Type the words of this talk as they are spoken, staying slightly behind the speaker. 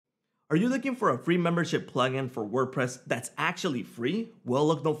Are you looking for a free membership plugin for WordPress that's actually free? Well,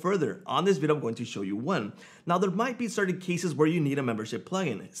 look no further. On this video, I'm going to show you one. Now, there might be certain cases where you need a membership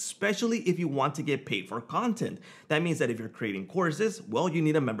plugin, especially if you want to get paid for content. That means that if you're creating courses, well, you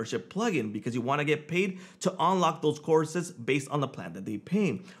need a membership plugin because you want to get paid to unlock those courses based on the plan that they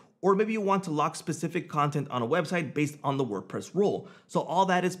pay. Or maybe you want to lock specific content on a website based on the WordPress rule. So all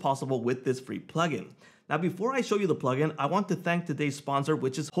that is possible with this free plugin. Now, before I show you the plugin, I want to thank today's sponsor,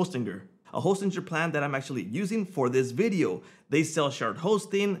 which is Hostinger, a Hostinger plan that I'm actually using for this video. They sell shared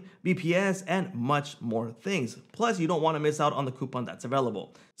hosting, VPS, and much more things. Plus, you don't want to miss out on the coupon that's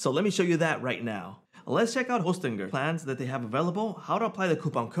available. So let me show you that right now. Let's check out Hostinger plans that they have available, how to apply the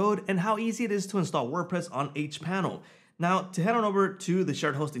coupon code, and how easy it is to install WordPress on each panel. Now, to head on over to the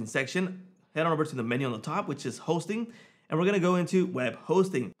shared hosting section, head on over to the menu on the top, which is hosting, and we're going to go into web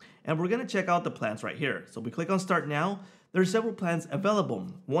hosting, and we're going to check out the plans right here. So we click on start now. There are several plans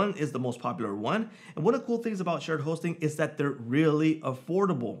available. One is the most popular one, and one of the cool things about shared hosting is that they're really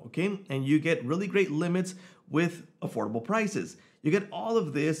affordable, okay? And you get really great limits with affordable prices. You get all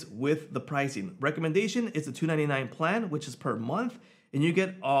of this with the pricing. Recommendation is the $2.99 plan, which is per month, and you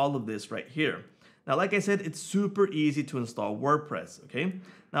get all of this right here. Now, like I said, it's super easy to install WordPress, okay?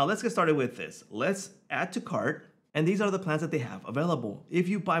 Now, let's get started with this. Let's add to cart, and these are the plans that they have available. If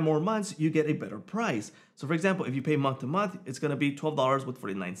you buy more months, you get a better price. So for example, if you pay month to month, it's gonna be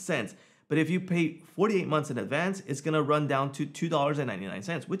 $12.49. But if you pay 48 months in advance, it's gonna run down to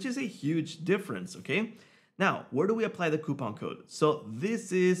 $2.99, which is a huge difference, okay? Now, where do we apply the coupon code? So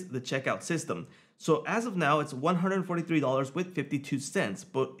this is the checkout system. So as of now, it's $143.52.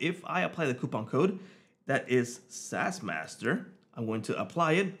 But if I apply the coupon code, that is SaaSmaster, I'm going to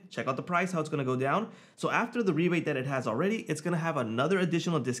apply it, check out the price, how it's going to go down. So after the rebate that it has already, it's going to have another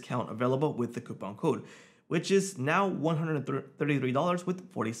additional discount available with the coupon code, which is now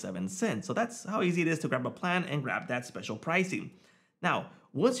 $133.47. So that's how easy it is to grab a plan and grab that special pricing. Now,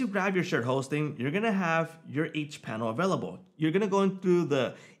 once you grab your shared hosting, you're going to have your H panel available. You're going to go through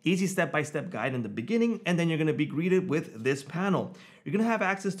the easy step-by-step guide in the beginning, and then you're going to be greeted with this panel. You're going to have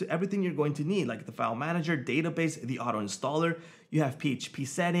access to everything you're going to need, like the file manager, database, the auto installer. You have PHP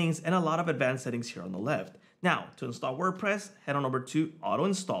settings and a lot of advanced settings here on the left. Now, to install WordPress, head on over to auto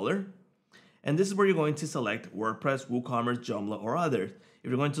installer. And this is where you're going to select WordPress, WooCommerce, Joomla, or others. If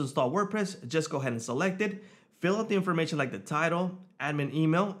you're going to install WordPress, just go ahead and select it. Fill out the information like the title, admin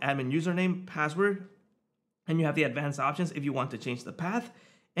email, admin username, password, and you have the advanced options if you want to change the path,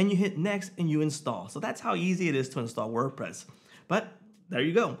 and you hit next and you install. So that's how easy it is to install WordPress. But there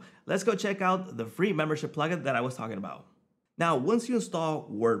you go. Let's go check out the free membership plugin that I was talking about. Now, once you install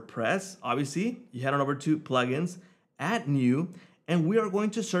WordPress, obviously, you head on over to plugins, add new, and we are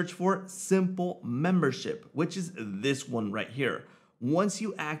going to search for simple membership, which is this one right here. Once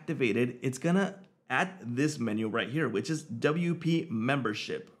you activate it, it's gonna add this menu right here, which is WP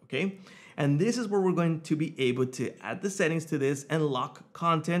membership, okay? And this is where we're going to be able to add the settings to this and lock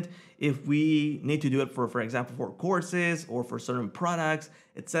content if we need to do it for example, for courses or for certain products,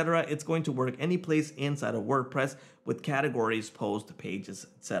 etc. It's going to work any place inside of WordPress with categories, posts, pages,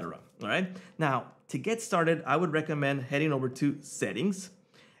 etc. All right. Now, to get started, I would recommend heading over to settings.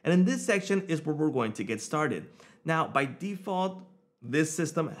 And in this section is where we're going to get started. Now, by default, this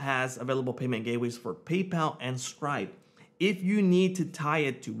system has available payment gateways for PayPal and Stripe. If you need to tie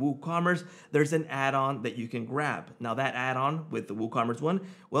it to WooCommerce, there's an add-on that you can grab. Now that add-on with the WooCommerce one,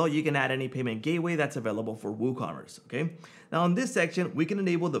 well, you can add any payment gateway that's available for WooCommerce, okay? Now in this section, we can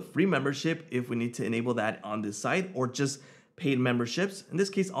enable the free membership if we need to enable that on this site, or just paid memberships. In this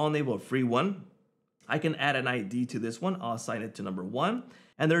case, I'll enable a free one. I can add an ID to this one. I'll assign it to number 1.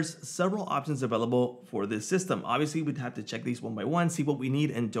 And there's several options available for this system. Obviously, we'd have to check these one by one, see what we need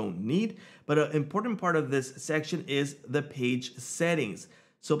and don't need. But an important part of this section is the page settings.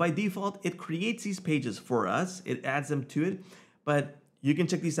 So by default, it creates these pages for us. It adds them to it, but you can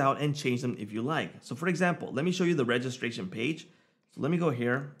check these out and change them if you like. So for example, let me show you the registration page. So let me go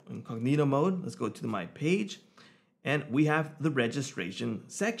here, incognito mode. Let's go to my page, and we have the registration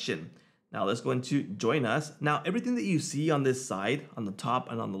section. Now let's go into join us. Now everything that you see on this side, on the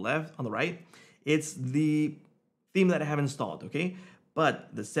top and on the left, on the right, it's the theme that I have installed, okay?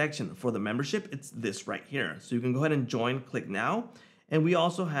 But the section for the membership, it's this right here. So you can go ahead and join, click now. And we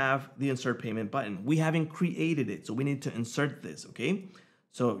also have the insert payment button. We haven't created it, so we need to insert this, okay?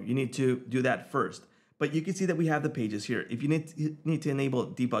 So you need to do that first. But you can see that we have the pages here. If you need to enable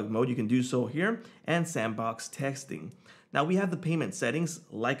debug mode, you can do so here, and sandbox testing. Now we have the payment settings.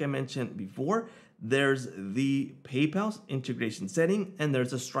 Like I mentioned before, there's the PayPal integration setting and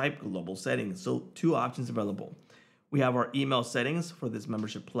there's a Stripe global setting. So 2 options available. We have our email settings for this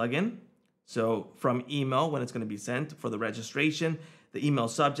membership plugin. So from email, when it's going to be sent, for the registration, the email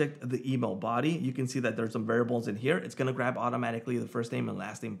subject, the email body, you can see that there's some variables in here. It's going to grab automatically the first name and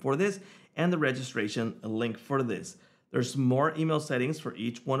last name for this, and the registration link for this. There's more email settings for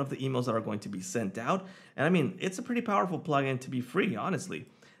each one of the emails that are going to be sent out. And I mean, it's a pretty powerful plugin to be free, honestly.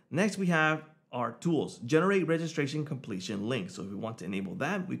 Next, we have our tools, generate registration completion link. So if we want to enable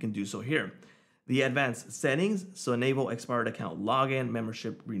that, we can do so here. The advanced settings, so enable expired account login,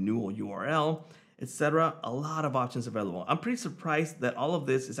 membership renewal URL, etc. A lot of options available. I'm pretty surprised that all of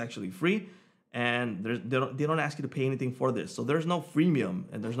this is actually free, and they don't ask you to pay anything for this. So there's no freemium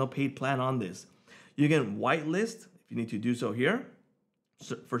and there's no paid plan on this. You can whitelist if you need to do so here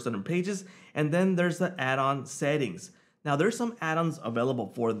for certain pages, and then there's the add-on settings. Now there's some add-ons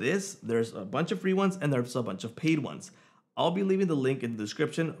available for this. There's a bunch of free ones and there's a bunch of paid ones. I'll be leaving the link in the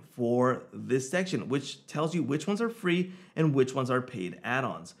description for this section, which tells you which ones are free and which ones are paid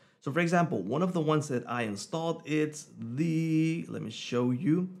add-ons. So for example, one of the ones that I installed, it's the, let me show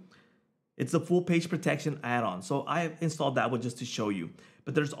you. It's the full page protection add-on. So I installed that one just to show you.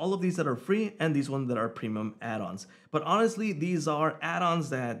 But there's all of these that are free and these ones that are premium add-ons. But honestly, these are add-ons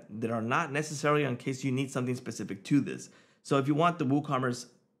that are not necessary in case you need something specific to this. So if you want the WooCommerce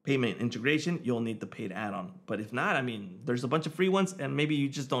payment integration, you'll need the paid add-on. But if not, I mean, there's a bunch of free ones and maybe you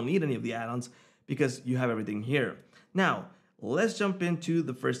just don't need any of the add-ons because you have everything here. Now, let's jump into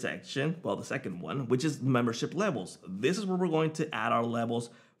the first section, well, the second one, which is membership levels. This is where we're going to add our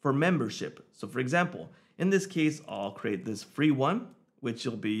levels for membership. So for example, in this case, I'll create this free one, which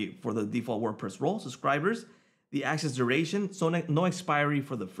will be for the default WordPress role subscribers. The access duration, so no expiry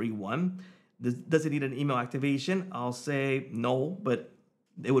for the free one. Does it need an email activation? I'll say no, but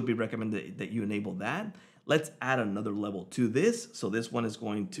it would be recommended that you enable that. Let's add another level to this. So this one is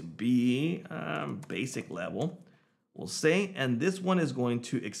going to be basic level, we'll say, and this one is going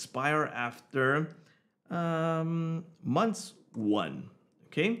to expire after months 1.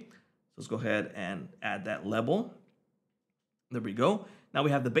 Okay, so let's go ahead and add that level. There we go. Now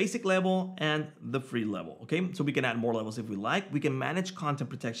we have the basic level and the free level. Okay, so we can add more levels if we like. We can manage content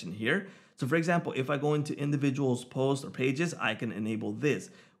protection here. So for example, if I go into individuals posts or pages, I can enable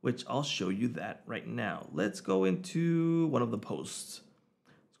this, which I'll show you that right now. Let's go into one of the posts.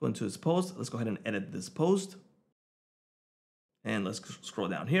 Let's go into this post. Let's go ahead and edit this post. And let's scroll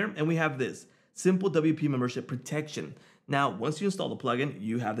down here. And we have this simple WP membership protection. Now, once you install the plugin,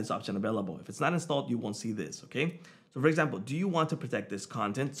 you have this option available. If it's not installed, you won't see this, okay? So for example, do you want to protect this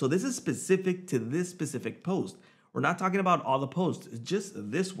content? So this is specific to this specific post. We're not talking about all the posts, it's just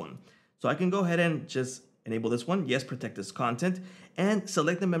this one. So I can go ahead and just enable this one. Yes, protect this content, and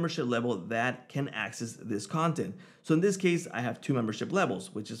select the membership level that can access this content. So in this case, I have 2 membership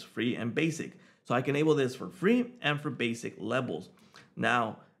levels, which is free and basic. So I can enable this for free and for basic levels.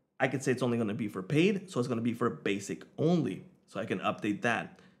 Now, I could say it's only gonna be for paid, so it's gonna be for basic only. So I can update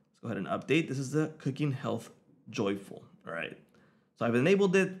that. Let's go ahead and update. This is the Cooking Health Joyful, all right? So I've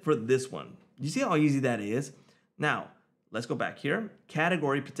enabled it for this one. You see how easy that is? Now, let's go back here,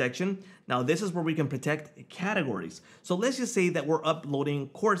 category protection. Now this is where we can protect categories. So let's just say that we're uploading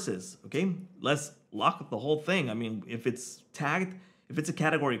courses, okay? Let's lock the whole thing. I mean, if it's tagged, if it's a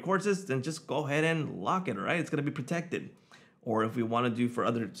category courses, then just go ahead and lock it, all right? It's gonna be protected. Or if we wanna do for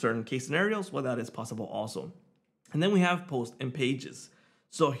other certain case scenarios, well, that is possible also. And then we have posts and pages.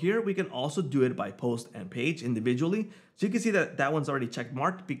 So here we can also do it by post and page individually. So you can see that that one's already check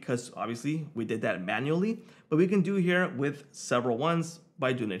marked because obviously we did that manually, but we can do here with several ones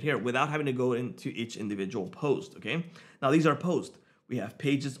by doing it here without having to go into each individual post, okay? Now these are posts. We have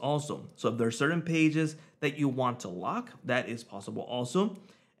pages also. So if there are certain pages that you want to lock, that is possible also,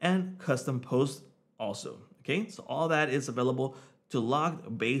 and custom posts also, okay? So all that is available to lock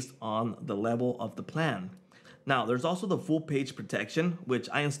based on the level of the plan. Now, there's also the full page protection, which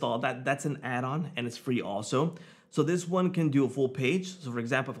I installed. That's an add-on and it's free also. So this one can do a full page. So for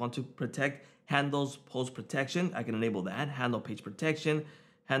example, if I want to protect handles post protection, I can enable that. Handle page protection,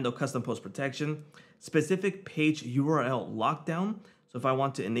 handle custom post protection, specific page URL lockdown. So if I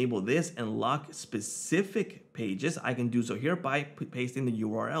want to enable this and lock specific pages, I can do so here by pasting the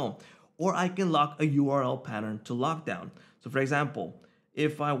URL. Or I can lock a URL pattern to lockdown. So for example,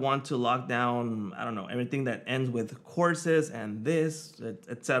 if I want to lock down, I don't know, everything that ends with courses and this,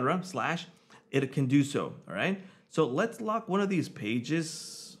 etc., slash, it can do so, all right? So let's lock one of these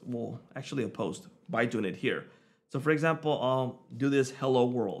pages, well, actually a post, by doing it here. So for example, I'll do this hello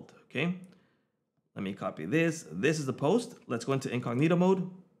world, okay? Let me copy this. This is the post. Let's go into incognito mode.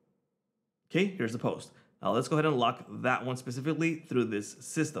 Okay, here's the post. Now let's go ahead and lock that one specifically through this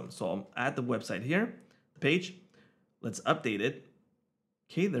system. So I'm at the website here, the page. Let's update it.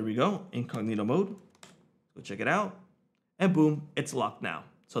 Okay, there we go, incognito mode. Go check it out. And boom, it's locked now.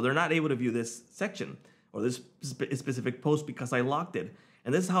 So they're not able to view this section or this specific post because I locked it.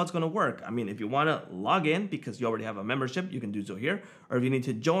 And this is how it's gonna work. I mean, if you wanna log in because you already have a membership, you can do so here. Or if you need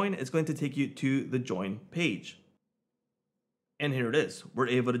to join, it's going to take you to the join page. And here it is. We're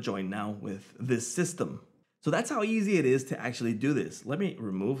able to join now with this system. So that's how easy it is to actually do this. Let me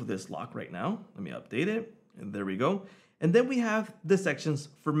remove this lock right now. Let me update it. And there we go. And then we have the sections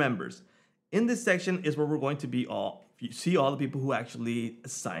for members. In this section is where we're going to be see all the people who actually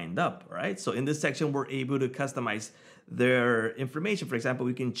signed up, right? So in this section, we're able to customize their information. For example,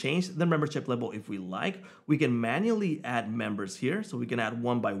 we can change the membership level if we like. We can manually add members here. So we can add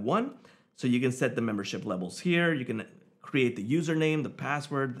one by one. So you can set the membership levels here. You can create the username, the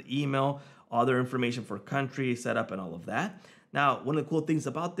password, the email, other information for country, setup, and all of that. Now, one of the cool things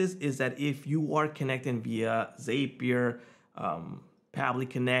about this is that if you are connecting via Zapier, Pabbly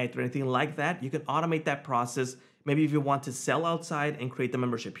Connect, or anything like that, you can automate that process. Maybe if you want to sell outside and create the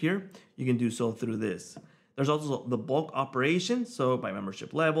membership here, you can do so through this. There's also the bulk operation. So by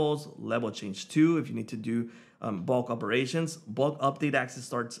membership levels, level change to, if you need to do bulk operations, bulk update access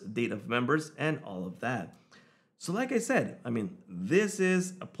starts date of members, and all of that. So like I said, I mean, this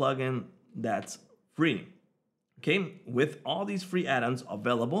is a plugin that's free, okay? With all these free add-ons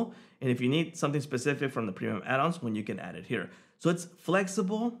available. And if you need something specific from the premium add-ons, when you can add it here. So it's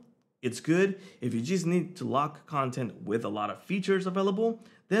flexible, it's good. If you just need to lock content with a lot of features available,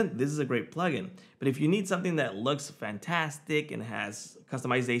 then this is a great plugin. But if you need something that looks fantastic and has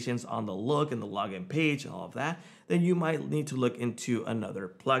customizations on the look and the login page and all of that, then you might need to look into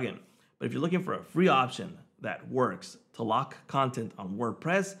another plugin. But if you're looking for a free option that works to lock content on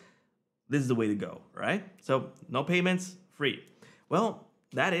WordPress, this is the way to go, right? So no payments, free. Well,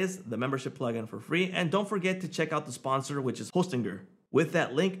 that is the membership plugin for free. And don't forget to check out the sponsor, which is Hostinger, with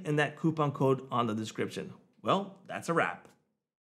that link and that coupon code on the description. Well, that's a wrap.